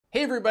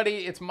Hey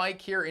everybody, it's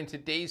Mike here. In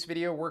today's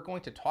video, we're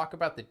going to talk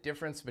about the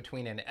difference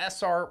between an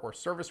SR or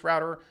service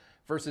router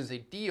versus a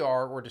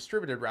DR or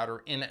distributed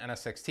router in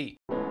NSX-T.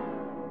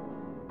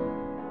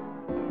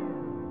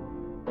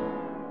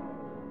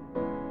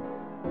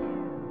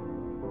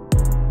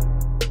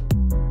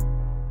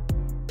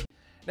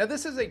 Now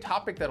this is a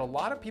topic that a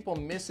lot of people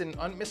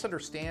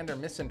misunderstand or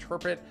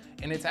misinterpret,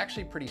 and it's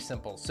actually pretty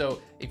simple.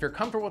 So if you're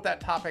comfortable with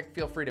that topic,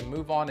 feel free to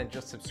move on and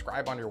just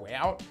subscribe on your way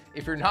out.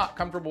 If you're not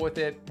comfortable with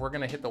it, we're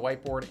gonna hit the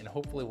whiteboard and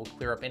hopefully we'll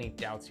clear up any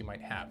doubts you might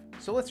have.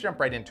 So let's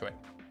jump right into it.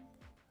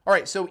 All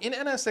right, so in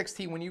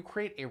NSX-T, when you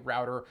create a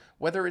router,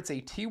 whether it's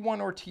a T1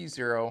 or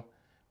T0,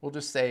 we'll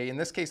just say, in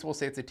this case, we'll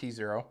say it's a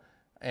T0,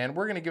 and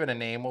we're gonna give it a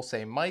name. We'll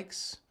say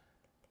Mike's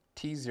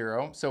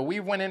T0. So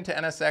we went into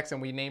NSX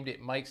and we named it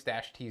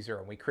Mike's-T0,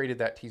 and we created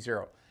that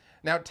T0.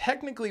 Now,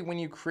 technically, when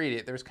you create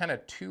it, there's kind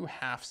of two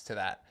halves to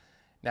that.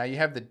 Now, you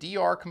have the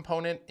DR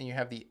component and you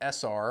have the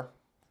SR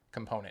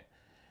component.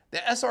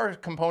 The SR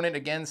component,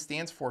 again,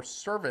 stands for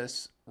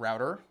service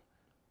router,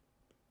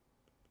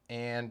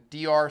 and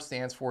DR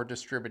stands for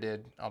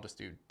distributed, I'll just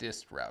do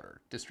dist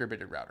router,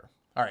 distributed router.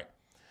 All right.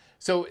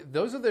 So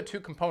those are the two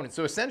components.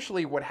 So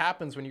essentially what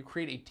happens when you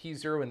create a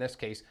T0 in this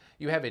case,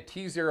 you have a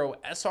T0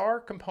 SR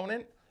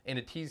component and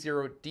a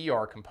T0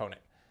 DR component.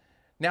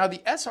 Now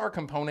the SR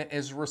component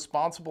is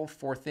responsible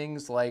for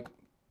things like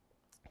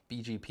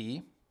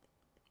BGP,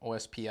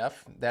 OSPF,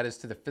 that is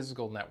to the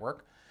physical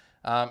network.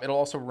 It'll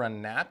also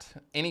run NAT,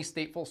 any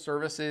stateful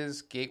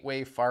services,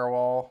 gateway,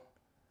 firewall.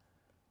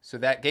 So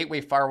that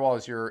gateway firewall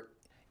is your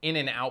in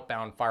and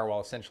outbound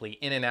firewall, essentially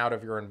in and out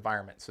of your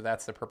environment. So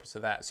that's the purpose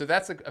of that. So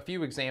that's a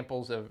few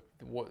examples of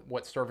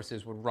what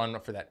services would run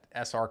for that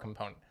SR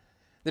component.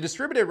 The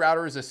distributed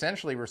router is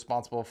essentially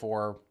responsible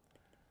for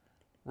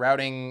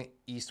routing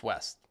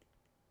east-west.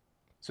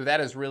 So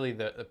that is really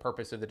the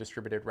purpose of the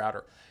distributed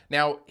router.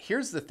 Now,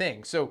 here's the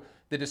thing. So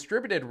the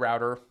distributed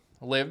router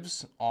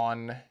lives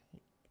on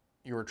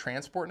your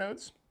transport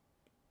nodes,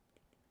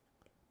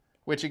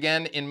 which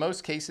again, in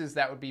most cases,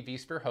 that would be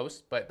vSphere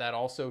host, but that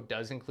also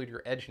does include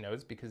your edge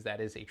nodes because that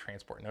is a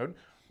transport node.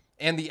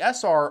 And the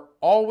SR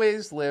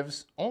always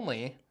lives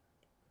only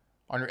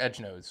on your edge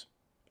nodes.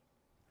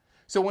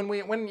 So when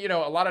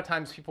a lot of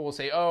times people will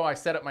say, oh, I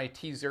set up my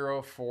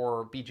T0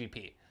 for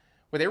BGP.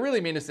 What they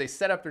really mean is they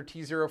set up their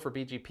T0 for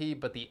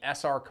BGP, but the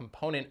SR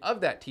component of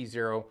that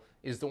T0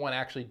 is the one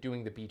actually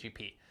doing the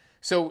BGP.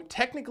 So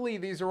technically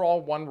these are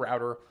all one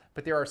router,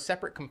 but there are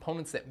separate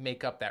components that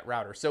make up that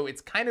router. So it's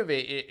kind of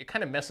it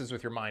kind of messes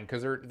with your mind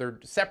because they're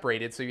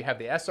separated. So you have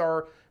the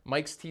SR,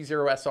 Mike's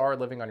T0 SR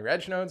living on your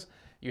edge nodes.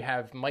 You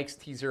have Mike's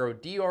T0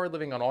 DR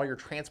living on all your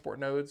transport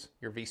nodes,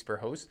 your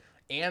vSphere host,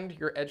 and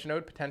your edge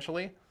node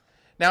potentially.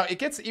 Now it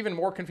gets even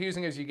more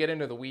confusing as you get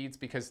into the weeds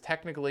because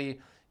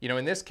technically,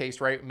 in this case,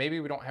 right, maybe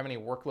we don't have any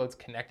workloads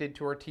connected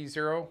to our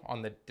T0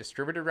 on the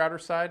distributed router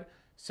side.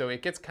 So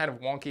it gets kind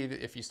of wonky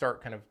if you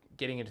start kind of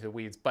getting into the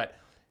weeds, but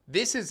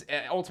this is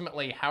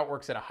ultimately how it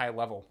works at a high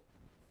level.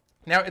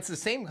 Now it's the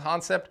same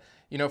concept,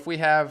 if we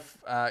have,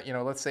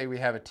 let's say we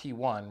have a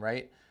T1,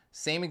 right?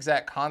 Same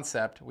exact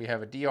concept. We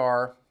have a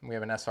DR and we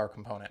have an SR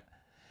component.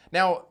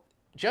 Now,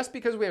 just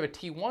because we have a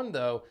T1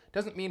 though,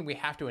 doesn't mean we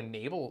have to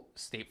enable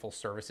stateful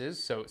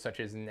services, so such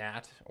as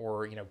NAT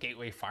or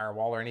gateway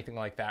firewall or anything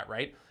like that,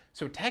 right?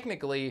 So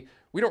technically,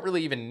 we don't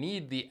really even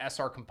need the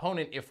SR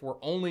component if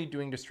we're only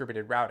doing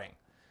distributed routing.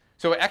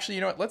 So actually,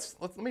 you know what,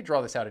 let me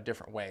draw this out a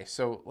different way.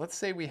 So let's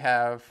say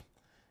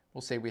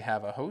we'll say we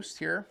have a host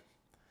here,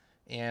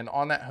 and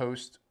on that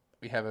host,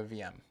 we have a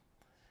VM.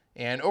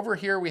 And over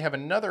here, we have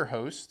another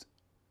host,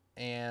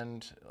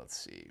 and let's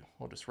see,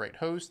 we'll just write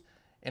host,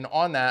 and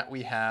on that,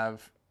 we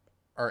have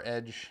our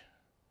edge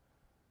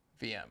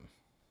VM.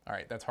 All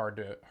right, that's hard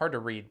to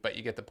read, but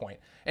you get the point.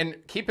 And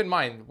keep in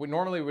mind, we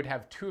normally would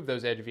have two of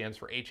those edge VMs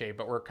for HA,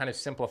 but we're kind of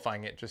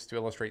simplifying it just to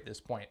illustrate this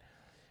point.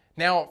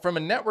 Now, from a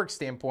network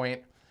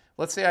standpoint,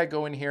 let's say I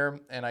go in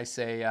here and I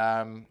say,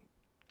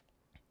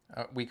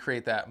 we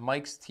create that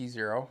Mike's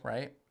T0,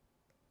 right?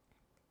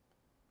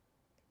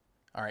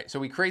 All right, so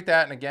we create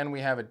that, and again,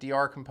 we have a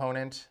DR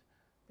component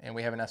and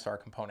we have an SR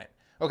component.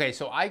 Okay,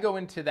 so I go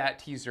into that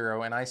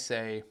T0 and I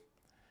say,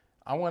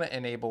 I want to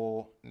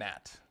enable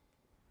NAT.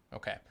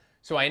 Okay,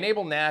 so I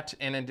enable NAT,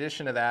 and in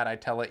addition to that, I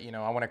tell it,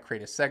 I want to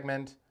create a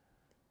segment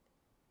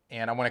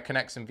and I want to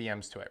connect some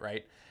VMs to it,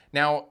 right?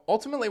 Now,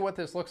 ultimately what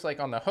this looks like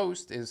on the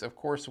host is, of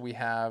course, we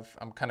have,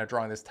 I'm kind of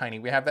drawing this tiny,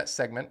 we have that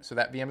segment, so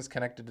that VM is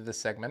connected to this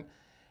segment.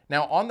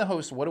 Now on the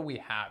host, what do we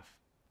have?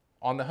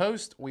 On the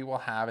host, we will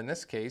have, in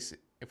this case,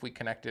 if we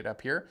connect it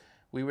up here,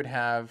 we would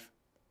have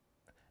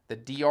the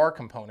DR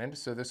component,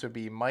 so this would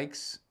be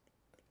Mike's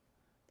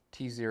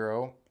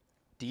T0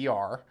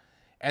 DR.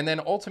 And then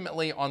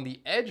ultimately on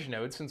the edge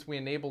node, since we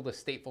enabled the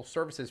stateful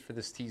services for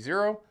this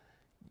T0,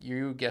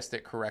 you guessed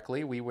it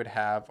correctly, we would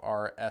have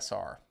our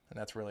SR. And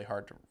that's really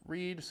hard to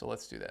read, so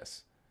let's do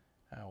this.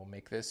 We'll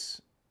make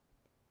this,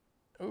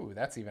 ooh,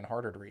 that's even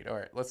harder to read. All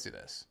right, let's do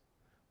this.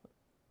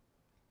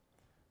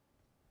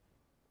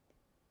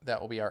 That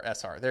will be our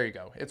SR. There you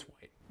go, it's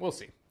white. we'll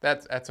see.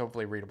 That's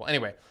hopefully readable.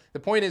 Anyway, the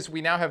point is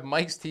we now have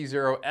Mike's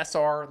T0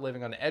 SR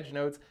living on the edge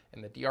nodes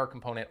and the DR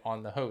component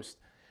on the host.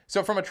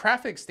 So from a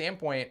traffic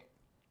standpoint,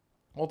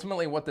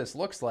 ultimately what this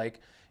looks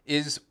like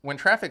is when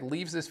traffic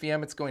leaves this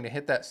VM, it's going to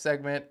hit that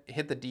segment,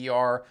 hit the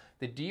DR.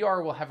 The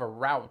DR will have a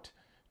route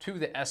to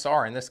the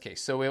SR in this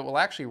case. So it will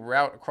actually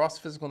route across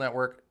the physical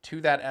network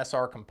to that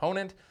SR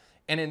component.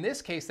 And in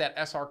this case, that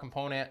SR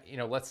component,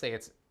 let's say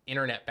it's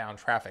internet bound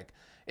traffic.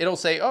 It'll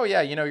say, oh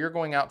yeah, you're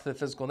going out to the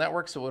physical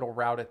network, so it'll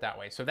route it that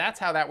way. So that's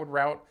how that would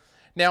route.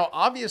 Now,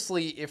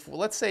 obviously, if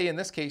let's say in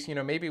this case,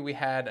 maybe we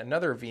had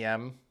another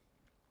VM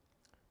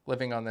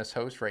living on this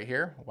host right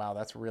here. Wow,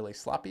 that's really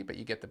sloppy, but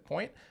you get the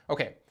point.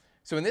 Okay,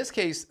 so in this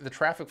case, the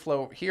traffic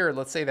flow here,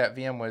 let's say that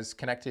VM was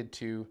connected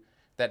to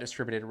that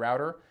distributed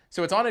router.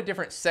 So it's on a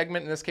different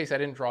segment. In this case, I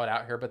didn't draw it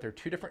out here, but they're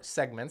two different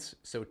segments.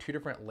 So two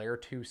different layer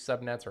 2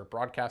 subnets or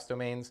broadcast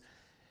domains.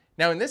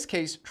 Now, in this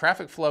case,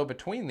 traffic flow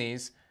between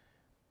these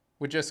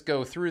would just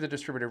go through the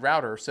distributed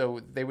router. So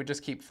they would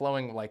just keep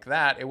flowing like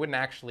that. It wouldn't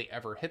actually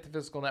ever hit the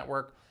physical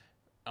network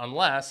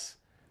unless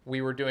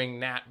we were doing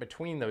NAT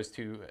between those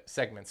two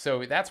segments.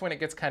 So that's when it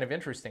gets kind of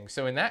interesting.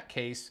 So in that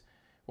case,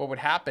 what would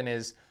happen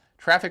is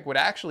traffic would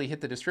actually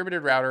hit the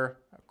distributed router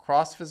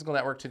across the physical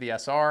network to the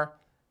SR,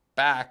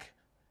 back,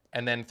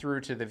 and then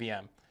through to the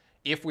VM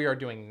if we are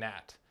doing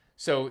NAT.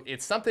 So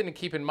it's something to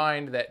keep in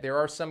mind that there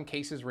are some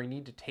cases where you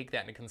need to take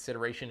that into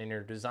consideration in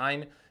your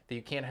design, that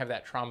you can't have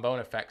that trombone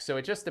effect. So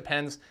it just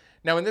depends.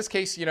 Now in this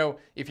case,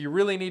 if you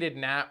really needed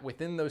NAT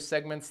within those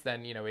segments,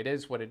 then it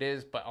is what it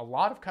is. But a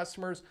lot of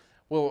customers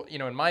will,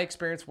 in my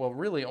experience, will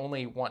really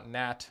only want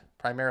NAT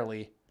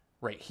primarily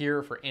right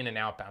here for in and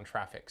outbound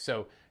traffic.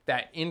 So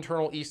that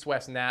internal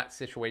east-west NAT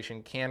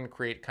situation can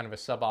create kind of a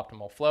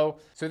suboptimal flow.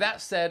 So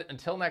that said,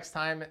 until next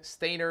time,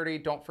 stay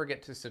nerdy. Don't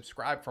forget to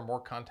subscribe for more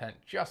content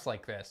just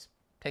like this.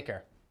 Take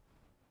care.